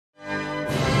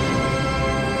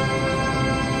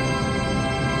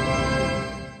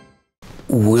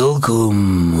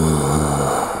Welcome.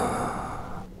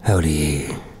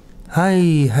 Howdy.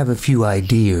 I have a few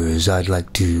ideas I'd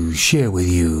like to share with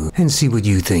you and see what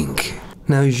you think.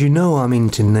 Now, as you know, I'm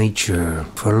into nature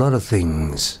for a lot of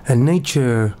things, and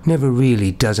nature never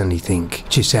really does anything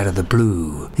just out of the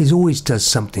blue. It always does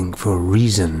something for a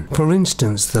reason. For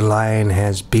instance, the lion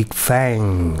has big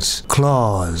fangs,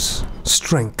 claws,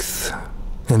 strength,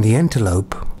 and the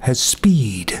antelope has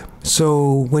speed.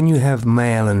 So when you have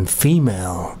male and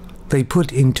female, they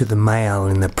put into the male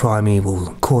in the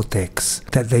primeval cortex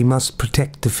that they must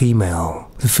protect the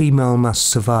female. The female must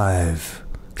survive.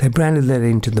 They branded that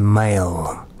into the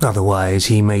male. Otherwise,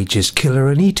 he may just kill her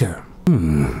and eat her.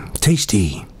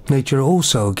 Tasty. Nature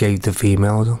also gave the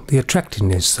female the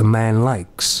attractiveness the man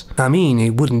likes. I mean,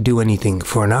 it wouldn't do anything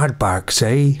for an aardvark,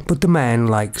 say, but the man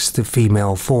likes the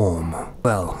female form.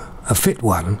 Well, a fit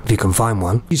one, if you can find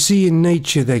one. You see, in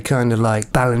nature, they kind of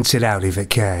like balance it out if it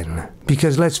can.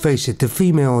 Because let's face it, the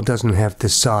female doesn't have the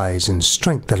size and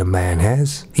strength that a man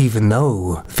has, even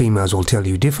though females will tell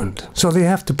you different. So they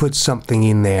have to put something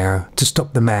in there to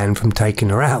stop the man from taking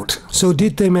her out. So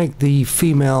did they make the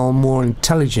female more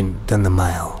intelligent than the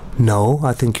male? No,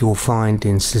 I think you'll find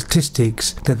in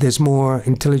statistics that there's more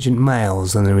intelligent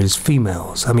males than there is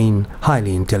females. I mean,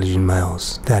 highly intelligent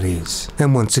males, that is.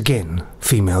 And once again,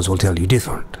 females will tell you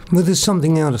different. But there's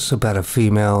something else about a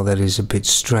female that is a bit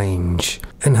strange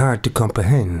and hard to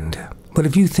comprehend. But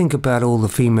if you think about all the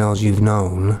females you've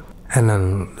known, and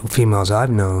the females I've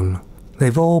known,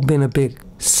 they've all been a bit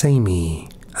samey,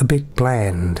 a bit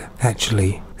bland,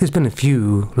 actually. There's been a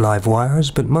few live wires,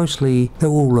 but mostly they're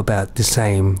all about the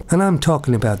same, and I'm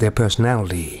talking about their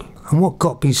personality. And what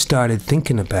got me started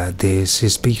thinking about this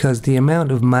is because the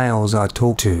amount of males I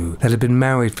talk to that have been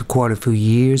married for quite a few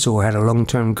years or had a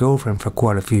long-term girlfriend for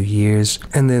quite a few years,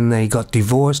 and then they got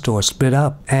divorced or split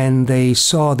up, and they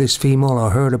saw this female or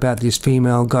heard about this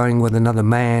female going with another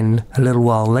man a little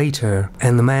while later,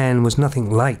 and the man was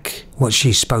nothing like what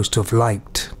she's supposed to have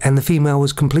liked, and the female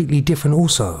was completely different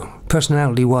also,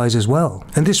 personality-wise as well.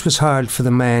 And this was hard for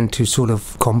the man to sort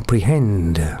of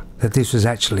comprehend, that this was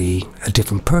actually a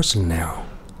different person now,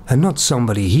 and not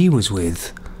somebody he was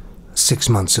with 6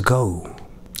 months ago.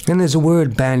 And there's a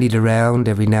word bandied around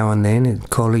every now and then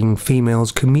calling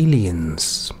females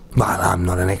chameleons. Well, I'm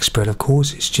not an expert, of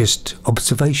course, it's just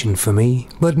observation for me.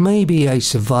 But maybe a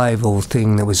survival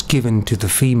thing that was given to the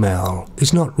female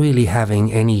is not really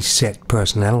having any set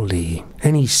personality,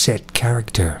 any set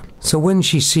character. So when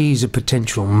she sees a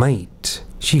potential mate,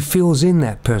 she fills in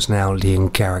that personality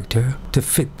and character to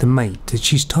fit the mate that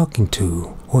she's talking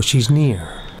to or she's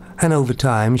near. And over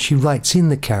time, she writes in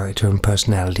the character and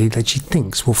personality that she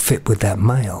thinks will fit with that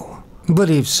male.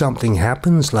 But if something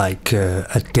happens, like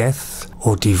a death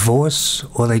or divorce,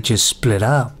 or they just split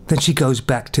up, then she goes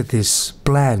back to this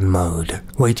bland mode,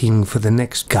 waiting for the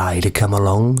next guy to come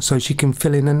along so she can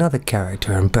fill in another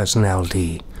character and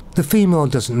personality. The female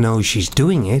doesn't know she's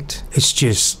doing it, it's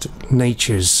just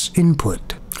nature's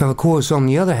input. Now, of course, on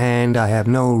the other hand, I have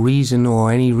no reason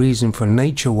or any reason for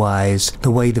nature-wise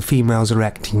the way the females are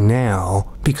acting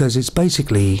now, because it's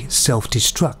basically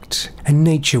self-destruct, and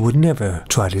nature would never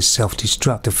try to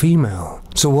self-destruct a female.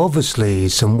 So obviously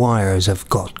some wires have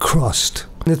got crossed.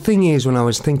 The thing is, when I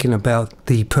was thinking about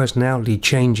the personality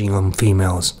changing on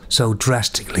females so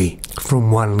drastically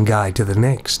from one guy to the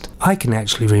next, I can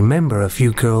actually remember a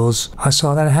few girls I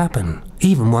saw that happen,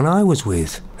 even one I was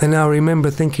with. And I remember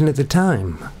thinking at the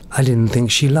time, I didn't think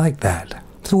she liked that.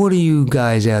 So what do you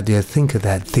guys out there think of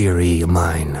that theory of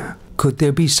mine? Could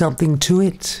there be something to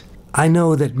it? I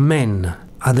know that men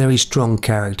are very strong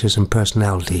characters and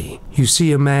personality. You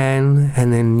see a man,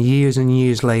 and then years and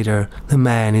years later, the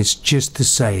man is just the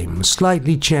same,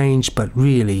 slightly changed, but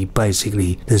really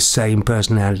basically the same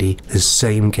personality, the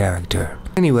same character.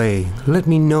 Anyway, let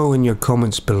me know in your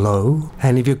comments below,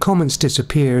 and if your comments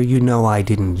disappear, you know I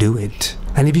didn't do it.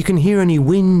 And if you can hear any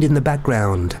wind in the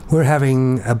background, we're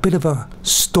having a bit of a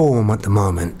storm at the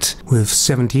moment with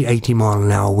 70-80 mile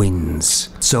an hour winds.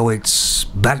 So it's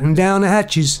batten down the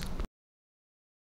hatches.